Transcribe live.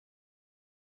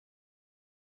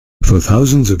For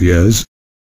thousands of years,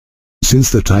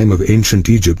 since the time of ancient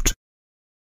Egypt,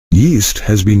 yeast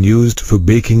has been used for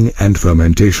baking and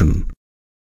fermentation.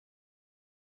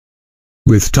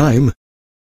 With time,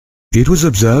 it was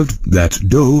observed that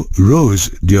dough rose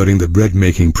during the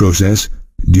bread-making process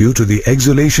due to the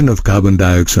exhalation of carbon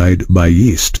dioxide by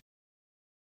yeast.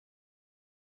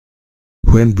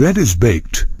 When bread is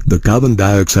baked, the carbon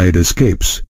dioxide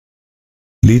escapes,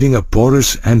 leaving a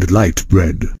porous and light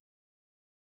bread.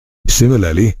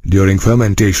 Similarly, during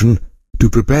fermentation, to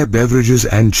prepare beverages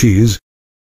and cheese,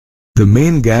 the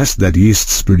main gas that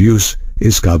yeasts produce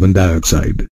is carbon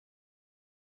dioxide.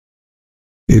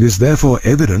 It is therefore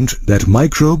evident that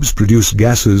microbes produce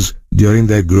gases during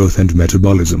their growth and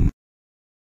metabolism.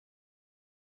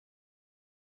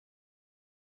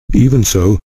 Even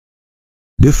so,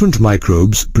 different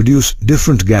microbes produce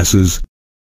different gases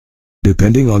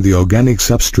depending on the organic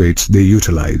substrates they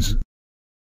utilize.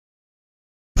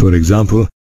 For example,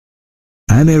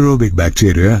 anaerobic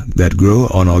bacteria that grow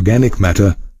on organic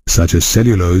matter such as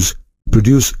cellulose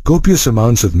produce copious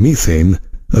amounts of methane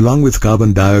along with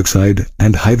carbon dioxide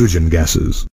and hydrogen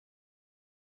gases.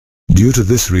 Due to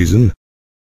this reason,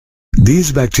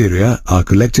 these bacteria are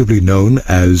collectively known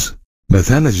as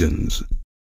methanogens.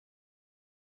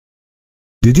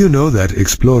 Did you know that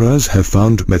explorers have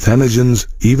found methanogens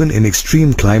even in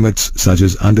extreme climates such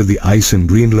as under the ice in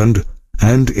Greenland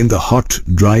and in the hot,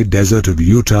 dry desert of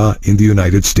Utah in the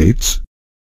United States?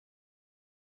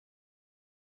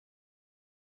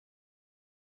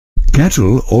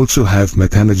 Cattle also have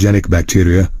methanogenic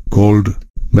bacteria called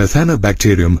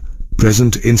methanobacterium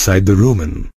present inside the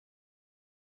rumen.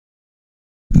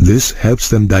 This helps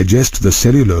them digest the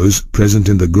cellulose present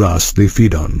in the grass they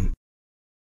feed on.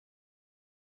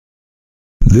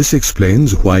 This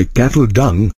explains why cattle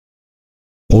dung,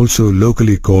 also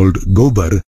locally called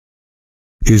gobar,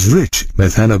 is rich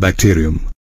methanobacterium.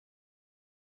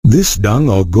 This dung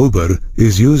or gobar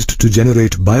is used to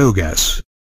generate biogas,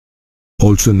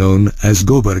 also known as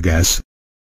gobar gas,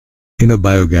 in a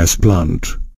biogas plant.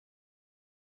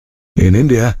 In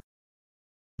India,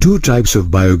 two types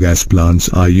of biogas plants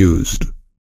are used,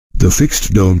 the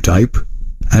fixed dome type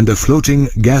and the floating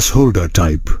gas holder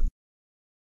type.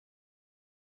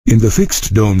 In the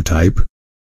fixed dome type,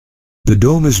 the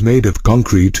dome is made of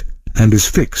concrete and is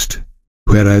fixed,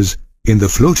 whereas in the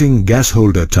floating gas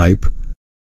holder type,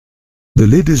 the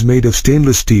lid is made of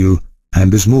stainless steel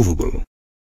and is movable.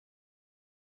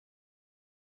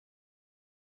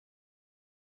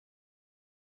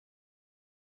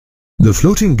 The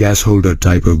floating gas holder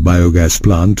type of biogas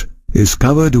plant is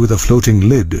covered with a floating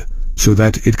lid so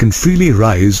that it can freely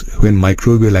rise when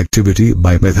microbial activity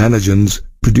by methanogens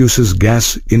produces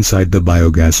gas inside the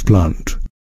biogas plant.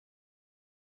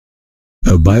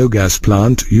 A biogas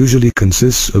plant usually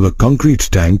consists of a concrete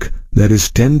tank that is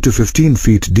 10 to 15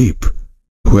 feet deep,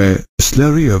 where a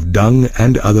slurry of dung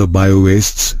and other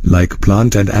biowastes like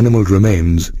plant and animal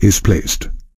remains is placed.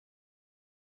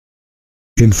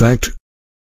 In fact,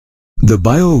 the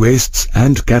biowastes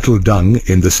and cattle dung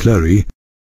in the slurry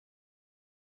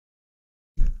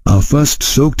are first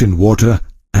soaked in water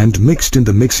and mixed in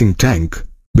the mixing tank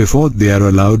before they are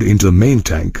allowed into the main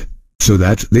tank, so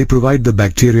that they provide the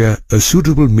bacteria a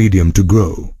suitable medium to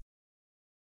grow.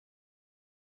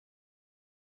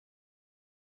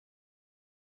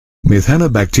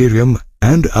 Methanobacterium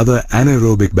and other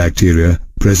anaerobic bacteria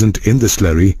present in the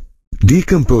slurry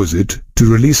decompose it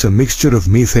to release a mixture of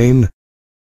methane,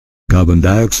 carbon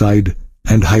dioxide,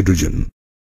 and hydrogen.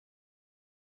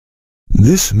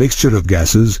 This mixture of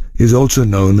gases is also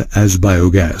known as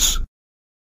biogas.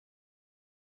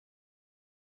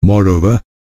 Moreover,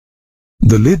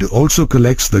 the lid also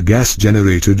collects the gas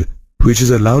generated, which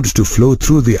is allowed to flow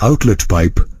through the outlet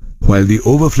pipe, while the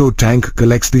overflow tank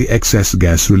collects the excess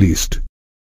gas released.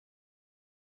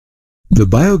 The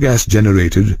biogas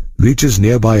generated reaches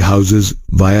nearby houses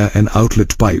via an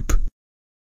outlet pipe.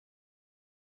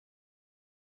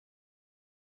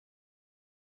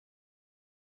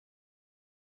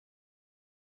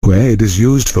 Where it is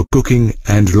used for cooking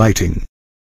and lighting.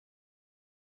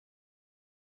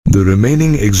 The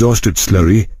remaining exhausted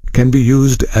slurry can be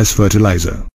used as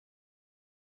fertilizer.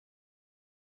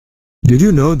 Did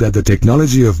you know that the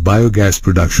technology of biogas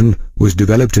production was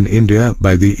developed in India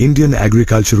by the Indian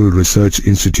Agricultural Research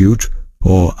Institute,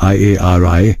 or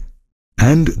IARI,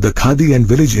 and the Khadi and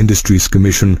Village Industries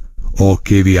Commission, or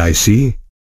KVIC?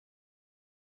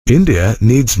 India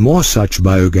needs more such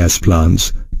biogas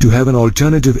plants to have an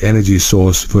alternative energy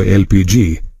source for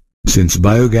LPG, since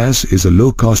biogas is a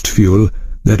low-cost fuel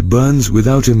that burns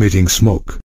without emitting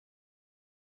smoke.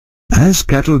 As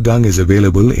cattle dung is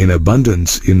available in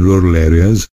abundance in rural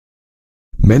areas,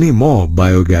 many more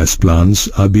biogas plants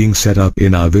are being set up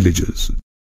in our villages.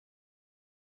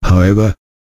 However,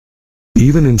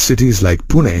 even in cities like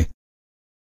Pune,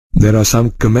 there are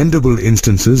some commendable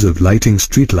instances of lighting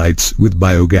streetlights with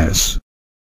biogas.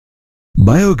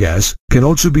 Biogas can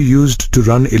also be used to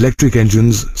run electric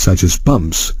engines such as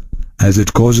pumps, as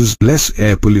it causes less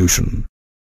air pollution.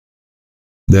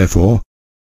 Therefore,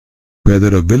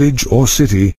 whether a village or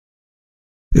city,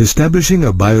 establishing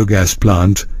a biogas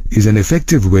plant is an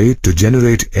effective way to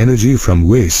generate energy from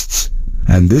wastes,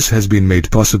 and this has been made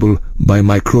possible by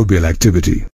microbial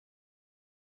activity.